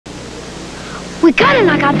We gotta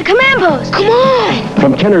knock out the command post. Come on!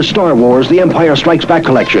 From Kenner's Star Wars, the Empire Strikes Back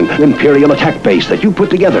collection, Imperial Attack Base that you put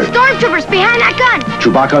together. Stormtroopers behind that gun!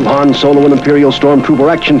 Chewbacca, Han, Solo, and Imperial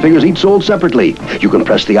Stormtrooper action figures each sold separately. You can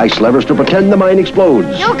press the ice levers to pretend the mine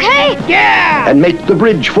explodes. You okay? Yeah! And make the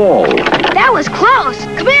bridge fall. That was close.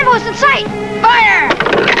 Command post in sight. Fire!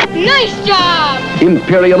 Nice job!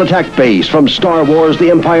 Imperial Attack Base from Star Wars, the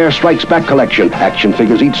Empire Strikes Back collection. Action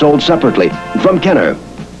figures each sold separately. From Kenner.